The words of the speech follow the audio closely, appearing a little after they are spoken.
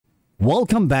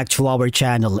Welcome back to our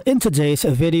channel. In today's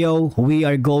video, we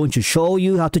are going to show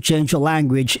you how to change a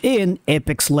language in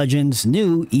Apex Legends'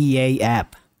 new EA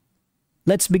app.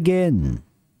 Let's begin.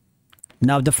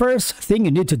 Now, the first thing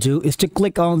you need to do is to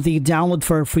click on the download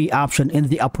for free option in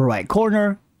the upper right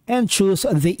corner and choose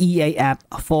the EA app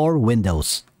for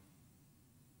Windows.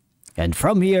 And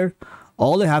from here,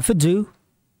 all you have to do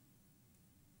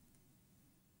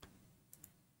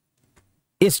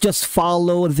is just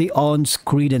follow the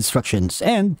on-screen instructions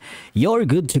and you're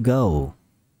good to go.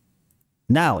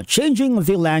 Now, changing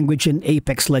the language in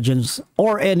Apex Legends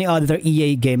or any other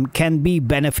EA game can be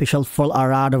beneficial for a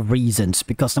lot of reasons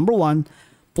because number one,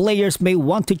 players may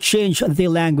want to change the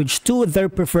language to their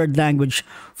preferred language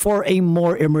for a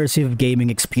more immersive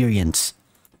gaming experience.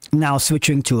 Now,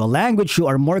 switching to a language you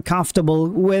are more comfortable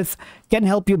with can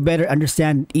help you better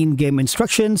understand in-game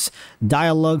instructions,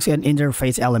 dialogues, and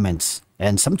interface elements.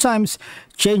 And sometimes,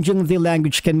 changing the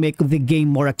language can make the game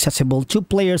more accessible to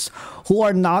players who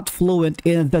are not fluent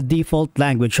in the default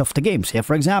language of the game. Say,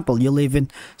 for example, you live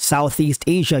in Southeast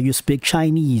Asia, you speak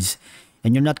Chinese,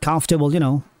 and you're not comfortable,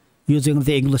 using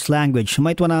the English language. You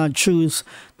might want to choose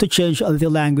to change the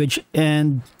language,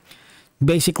 and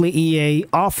basically EA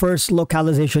offers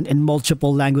localization in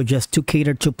multiple languages to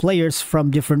cater to players from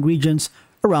different regions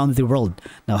around the world.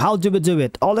 Now, how do we do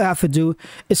it? All I have to do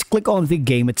is click on the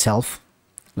game itself.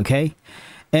 Okay,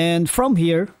 and from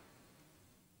here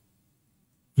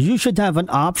you should have an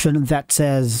option that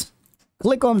says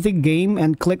click on the game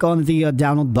and click on the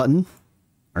download button,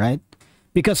 right?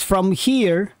 Because from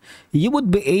here you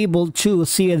would be able to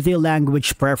see the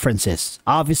language preferences.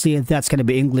 Obviously that's going to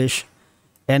be English,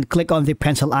 and click on the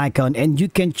pencil icon and you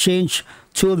can change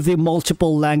to the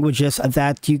multiple languages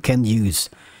that you can use.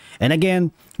 And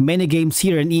again, many games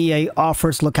here in EA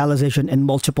offers localization in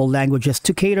multiple languages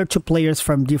to cater to players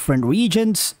from different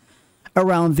regions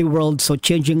around the world. So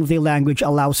changing the language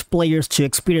allows players to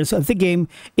experience the game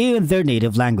in their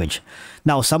native language.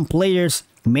 Now, some players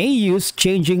may use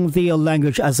changing the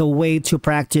language as a way to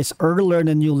practice or learn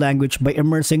a new language by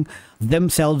immersing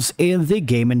themselves in the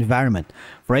game environment.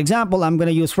 For example, I'm going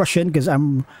to use Russian because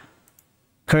I'm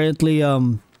currently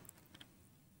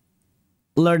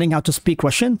learning how to speak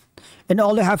Russian, and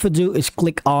all you have to do is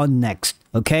click on next.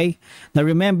 Okay, now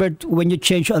remember, when you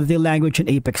change the language in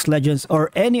Apex Legends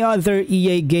or any other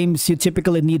EA games, you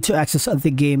typically need to access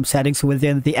the game settings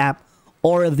within the app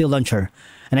or the launcher.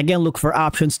 And again, look for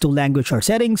options to language or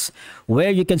settings, where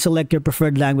you can select your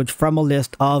preferred language from a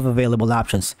list of available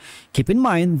options. Keep in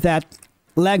mind that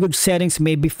language settings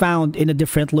may be found in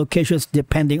different locations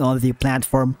depending on the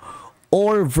platform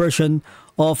or version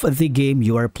of the game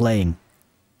you are playing.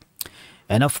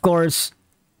 And of course,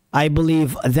 I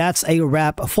believe that's a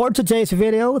wrap for today's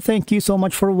video. Thank you so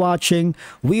much for watching.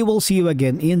 We will see you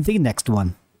again in the next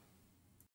one.